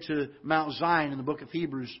 When we get to Mount Zion in the book of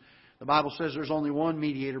Hebrews, the Bible says there's only one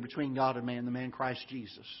mediator between God and man, the man Christ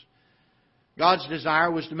Jesus. God's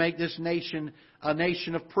desire was to make this nation a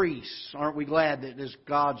nation of priests. Aren't we glad that as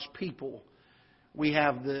God's people, we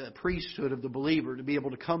have the priesthood of the believer to be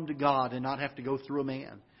able to come to God and not have to go through a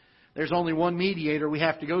man? There's only one mediator we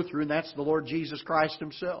have to go through, and that's the Lord Jesus Christ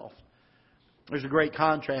Himself. There's a great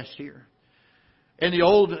contrast here.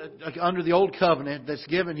 Under the Old Covenant that's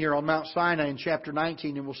given here on Mount Sinai in chapter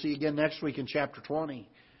 19, and we'll see again next week in chapter 20.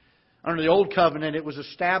 Under the Old Covenant, it was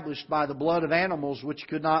established by the blood of animals which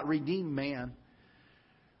could not redeem man.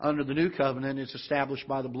 Under the New Covenant, it's established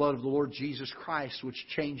by the blood of the Lord Jesus Christ, which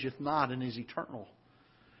changeth not and is eternal.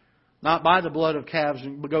 Not by the blood of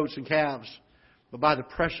goats and calves, but by the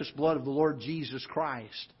precious blood of the Lord Jesus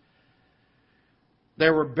Christ.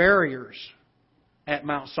 There were barriers at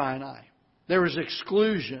Mount Sinai. There was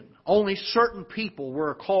exclusion. Only certain people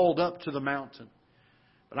were called up to the mountain.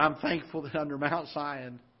 But I'm thankful that under Mount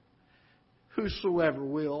Zion, whosoever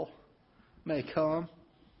will may come.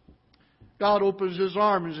 God opens His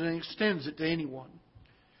arms and extends it to anyone.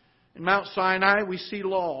 In Mount Sinai, we see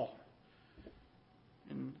law.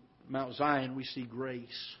 In Mount Zion, we see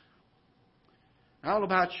grace. I don't know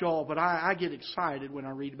about y'all, but I get excited when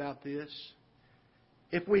I read about this.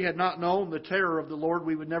 If we had not known the terror of the Lord,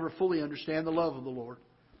 we would never fully understand the love of the Lord.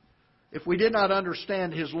 If we did not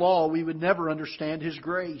understand His law, we would never understand His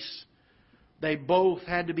grace. They both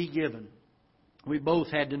had to be given. We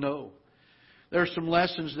both had to know. There are some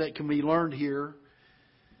lessons that can be learned here.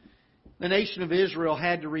 The nation of Israel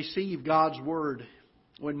had to receive God's Word.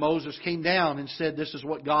 When Moses came down and said, "This is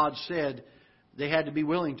what God said," they had to be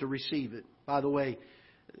willing to receive it. By the way,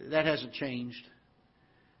 that hasn't changed.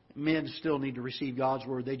 Men still need to receive God's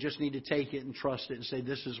Word. They just need to take it and trust it and say,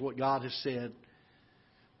 "This is what God has said."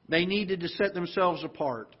 They needed to set themselves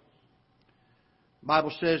apart. The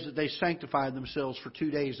Bible says that they sanctified themselves for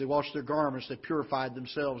 2 days. They washed their garments. They purified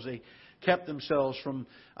themselves. They kept themselves from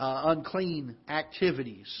unclean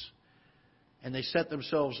activities. And they set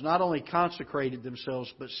themselves, not only consecrated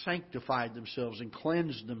themselves, but sanctified themselves and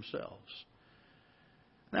cleansed themselves.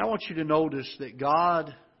 Now I want you to notice that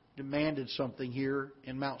God demanded something here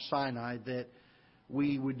in Mount Sinai that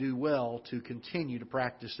we would do well to continue to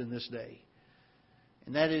practice in this day.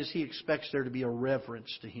 And that is, He expects there to be a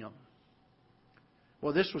reverence to Him.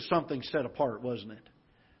 Well, this was something set apart, wasn't it?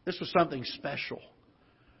 This was something special.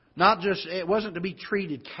 It wasn't to be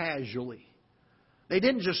treated casually. They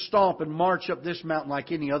didn't just stomp and march up this mountain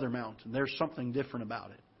like any other mountain. There's something different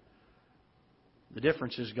about it. The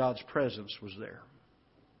difference is God's presence was there.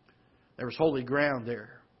 There was holy ground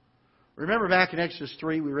there. Remember back in Exodus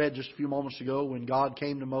 3, we read just a few moments ago when God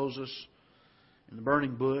came to Moses in the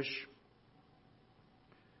burning bush.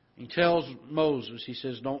 He tells Moses, He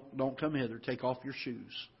says, don't come hither. Take off your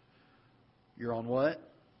shoes. You're on what?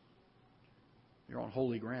 You're on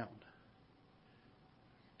holy ground.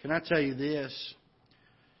 Can I tell you this?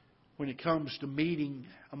 When it comes to meeting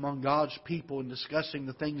among God's people and discussing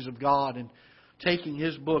the things of God and taking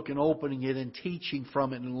His book and opening it and teaching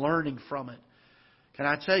from it and learning from it, can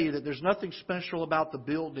I tell you that there's nothing special about the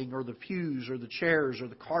building or the pews or the chairs or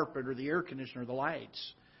the carpet or the air conditioner or the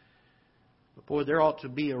lights. But boy, there ought to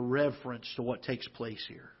be a reverence to what takes place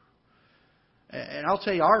here. And I'll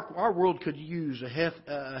tell you, our world could use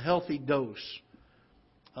a healthy dose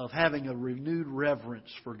of having a renewed reverence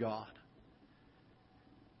for God.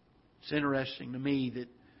 It's interesting to me that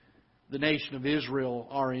the nation of Israel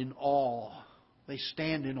are in awe. They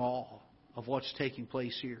stand in awe of what's taking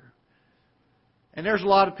place here. And there's a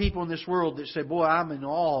lot of people in this world that say, "Boy, I'm in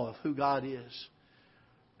awe of who God is."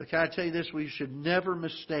 But can I tell you this? We should never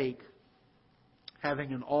mistake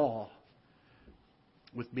having an awe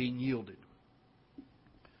with being yielded.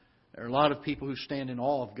 There are a lot of people who stand in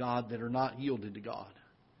awe of God that are not yielded to God.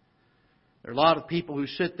 There are a lot of people who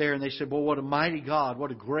sit there and they say, "Boy, what a mighty God,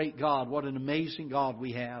 what a great God, what an amazing God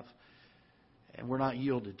we have." And we're not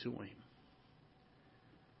yielded to Him.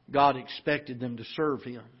 God expected them to serve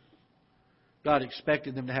Him. God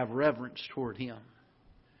expected them to have reverence toward Him.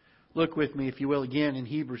 Look with me, if you will, again in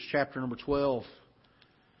Hebrews chapter number 12.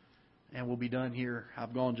 And we'll be done here.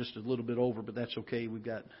 I've gone just a little bit over, but that's okay. We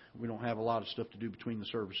don't have a lot of stuff to do between the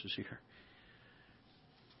services here.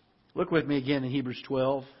 Look with me again in Hebrews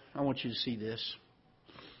 12. I want you to see this.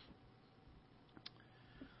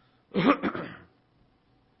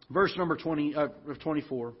 Verse number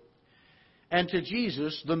 24. And to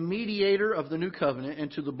Jesus, the mediator of the new covenant,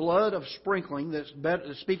 and to the blood of sprinkling that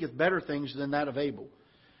speaketh better things than that of Abel.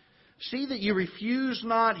 See that you refuse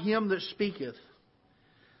not him that speaketh.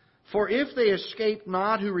 For if they escaped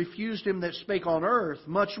not who refused him that spake on earth,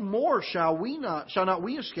 much more shall not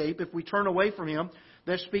we escape if we turn away from him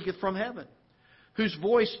that speaketh from heaven, whose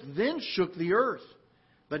voice then shook the earth.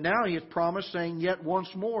 But now he hath promised, saying, Yet once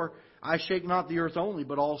more I shake not the earth only,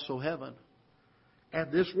 but also heaven. And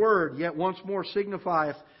this word, yet once more,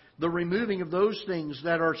 signifieth the removing of those things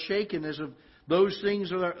that are shaken, as of those things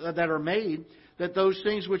that are made, that those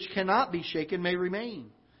things which cannot be shaken may remain.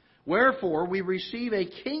 Wherefore we receive a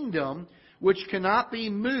kingdom which cannot be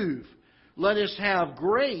moved. Let us have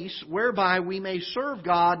grace whereby we may serve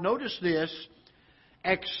God, notice this,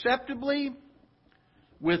 acceptably,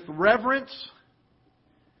 with reverence,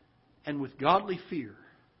 and with godly fear.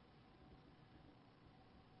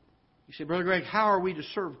 You say, Brother Greg, how are we to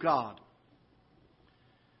serve God?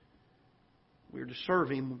 We are to serve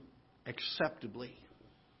Him acceptably.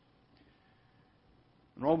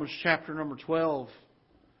 In Romans chapter number 12,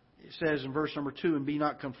 it says in verse number 2, And be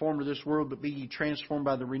not conformed to this world, but be ye transformed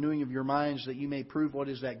by the renewing of your minds, that you may prove what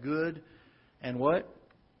is that good and what?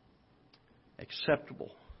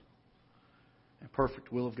 Acceptable and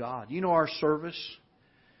perfect will of God. You know, our service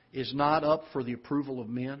is not up for the approval of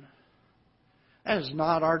men. That is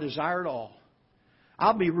not our desire at all.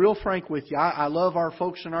 I'll be real frank with you. I love our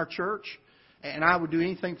folks in our church, and I would do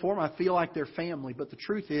anything for them. I feel like they're family. But the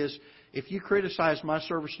truth is, if you criticize my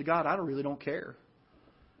service to God, I really don't care.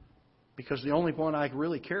 Because the only one I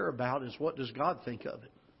really care about is what does God think of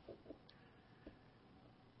it.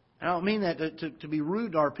 I don't mean that to be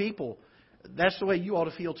rude to our people. That's the way you ought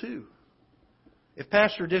to feel too. If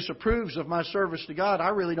Pastor disapproves of my service to God, I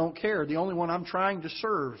really don't care. The only one I'm trying to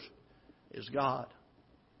serve is God.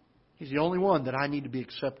 He's the only one that I need to be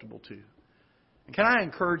acceptable to. And can I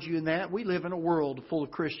encourage you in that? We live in a world full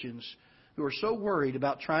of Christians who are so worried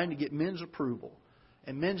about trying to get men's approval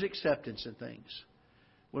and men's acceptance in things,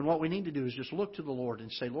 when what we need to do is just look to the Lord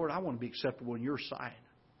and say, Lord, I want to be acceptable in your sight.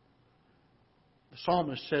 The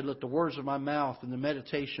psalmist said, Let the words of my mouth and the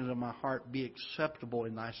meditations of my heart be acceptable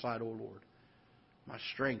in thy sight, O Lord, my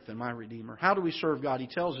strength and my Redeemer. How do we serve God? He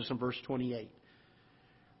tells us in verse 28.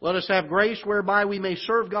 Let us have grace whereby we may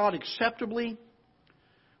serve God acceptably,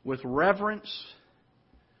 with reverence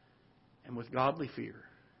and with godly fear.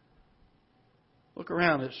 Look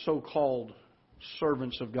around at so-called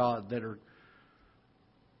servants of God that are...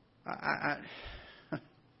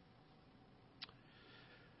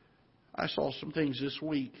 I saw some things this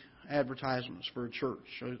week, advertisements for a church,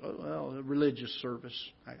 well, a religious service.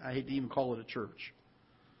 I hate to even call it a church.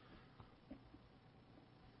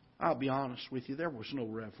 I'll be honest with you, there was no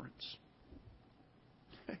reverence.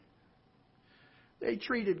 They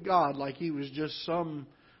treated God like He was just some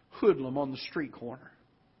hoodlum on the street corner,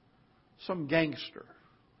 some gangster,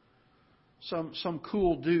 some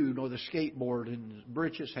cool dude with a skateboard and his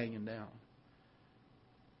britches hanging down.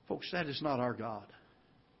 Folks, that is not our God.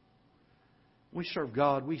 We serve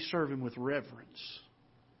God, we serve Him with reverence.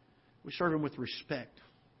 We serve Him with respect.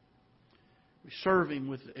 We serve Him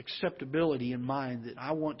with acceptability in mind, that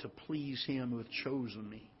I want to please Him who hath chosen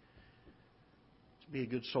me to be a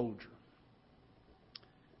good soldier.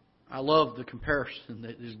 I love the comparison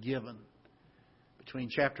that is given between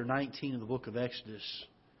chapter 19 of the book of Exodus,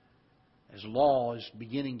 as law is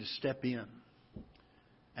beginning to step in,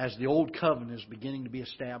 as the old covenant is beginning to be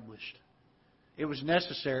established. It was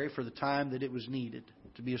necessary for the time that it was needed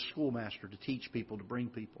to be a schoolmaster, to teach people, to bring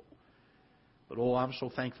people. But I'm so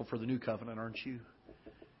thankful for the new covenant, aren't you?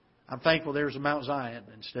 I'm thankful there's a Mount Zion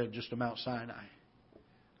instead of just a Mount Sinai.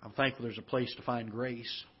 I'm thankful there's a place to find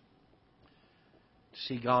grace, to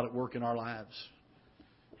see God at work in our lives.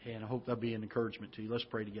 And I hope that'll be an encouragement to you. Let's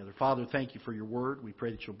pray together. Father, thank you for your word. We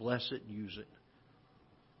pray that you'll bless it and use it.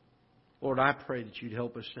 Lord, I pray that you'd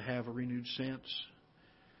help us to have a renewed sense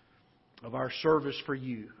of our service for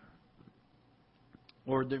you.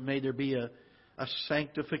 Lord, may there be a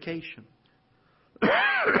sanctification,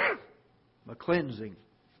 a cleansing.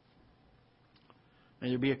 May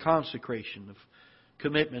there be a consecration of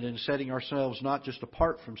commitment in setting ourselves not just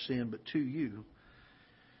apart from sin, but to you.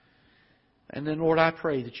 And then, Lord, I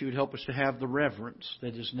pray that you would help us to have the reverence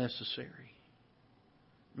that is necessary.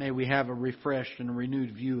 May we have a refreshed and a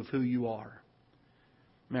renewed view of who You are.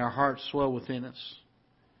 May our hearts swell within us.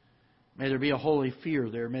 May there be a holy fear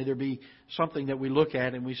there. May there be something that we look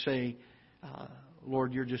at and we say,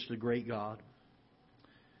 Lord, You're just a great God.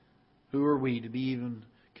 Who are we to be even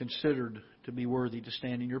considered to be worthy to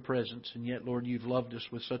stand in Your presence? And yet, Lord, You've loved us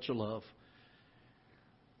with such a love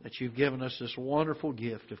that You've given us this wonderful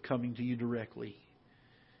gift of coming to You directly.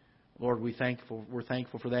 Lord, we're thankful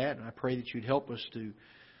for that, and I pray that You'd help us to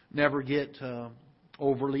never get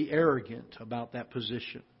overly arrogant about that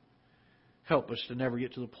position. Help us to never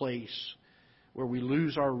get to the place where we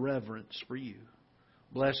lose our reverence for You.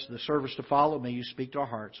 Bless the service to follow. May You speak to our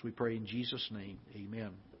hearts. We pray in Jesus' name. Amen.